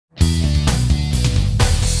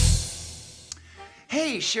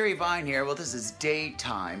Hey, Sherry Vine here. Well, this is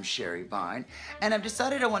daytime Sherry Vine, and I've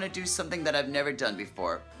decided I want to do something that I've never done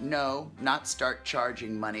before. No, not start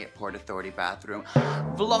charging money at Port Authority bathroom.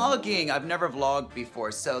 Vlogging. I've never vlogged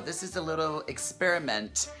before, so this is a little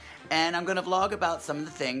experiment, and I'm going to vlog about some of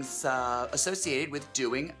the things associated with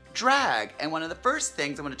doing drag. And one of the first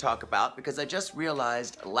things I want to talk about, because I just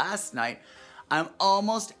realized last night, I'm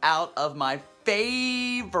almost out of my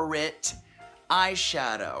favorite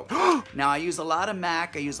eyeshadow. Now I use a lot of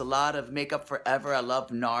MAC, I use a lot of Makeup Forever, I love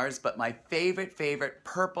NARS, but my favorite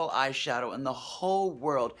purple eyeshadow in the whole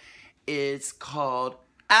world is called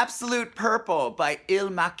Absolute Purple by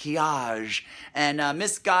Il-Makiage. And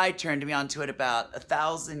Miss Guy turned me onto it about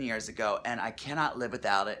 1,000 years ago, and I cannot live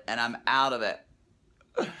without it, and I'm out of it.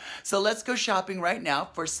 So let's go shopping right now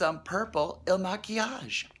for some purple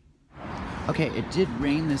Il-Makiage. Okay, it did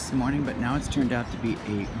rain this morning, but now it's turned out to be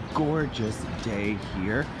a gorgeous day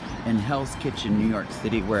here in Hell's Kitchen, New York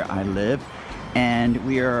City, where I live. And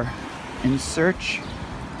we are in search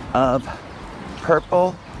of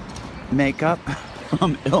purple makeup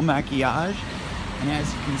from Il-Makiage. And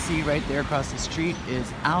as you can see right there across the street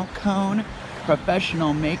is Alcone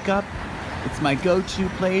Professional Makeup. It's my go-to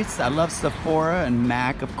place. I love Sephora and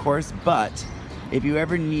MAC, of course, but if you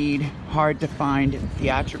ever need hard to find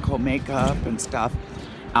theatrical makeup and stuff,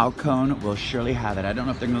 Alcone will surely have it. I don't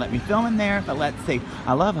know if they're gonna let me film in there, but let's see.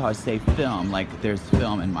 I love how I say film, like there's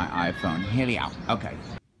film in my iPhone. Here we are. Okay.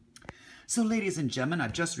 So ladies and gentlemen,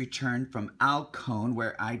 I've just returned from Alcone,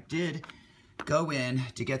 where I did go in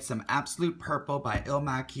to get some Absolute Purple by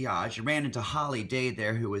Il-Makiage. I ran into Holly Day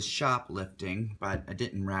there, who was shoplifting, but I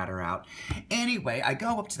didn't rat her out. Anyway, I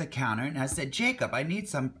go up to the counter and I said, Jacob, I need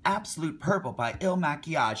some Absolute Purple by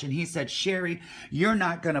Il-Makiage. And he said, Sherry, you're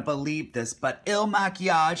not gonna believe this, but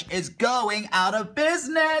Il-Makiage is going out of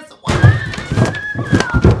business.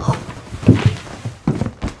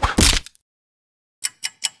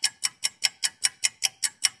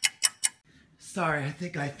 Sorry, I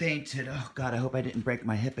think I fainted. Oh God, I hope I didn't break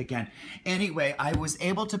my hip again. Anyway, I was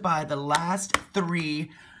able to buy the last 3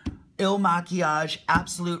 Il-Makiage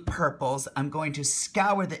Absolute Purples. I'm going to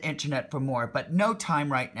scour the internet for more, but no time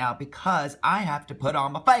right now because I have to put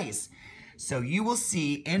on my face. So you will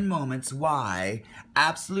see in moments why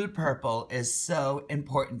Absolute Purple is so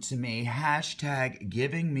important to me. Hashtag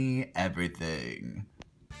giving me everything.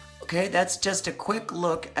 Okay, that's just a quick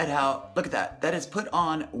look at how, look at that. That is put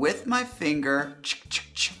on with my finger,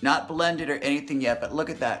 not blended or anything yet, but look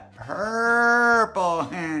at that purple,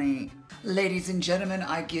 honey. Ladies and gentlemen,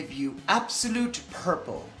 I give you Absolute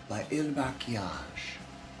Purple by Il-Makiage.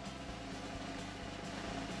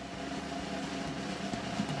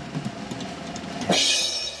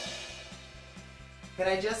 Can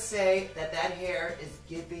I just say that that hair is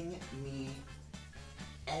giving me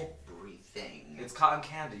everything. It's cotton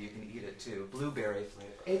candy, you can eat it too. Blueberry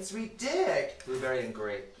flavor. It's ridiculous. Blueberry and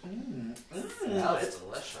grape. It's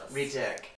delicious. Ridiculous.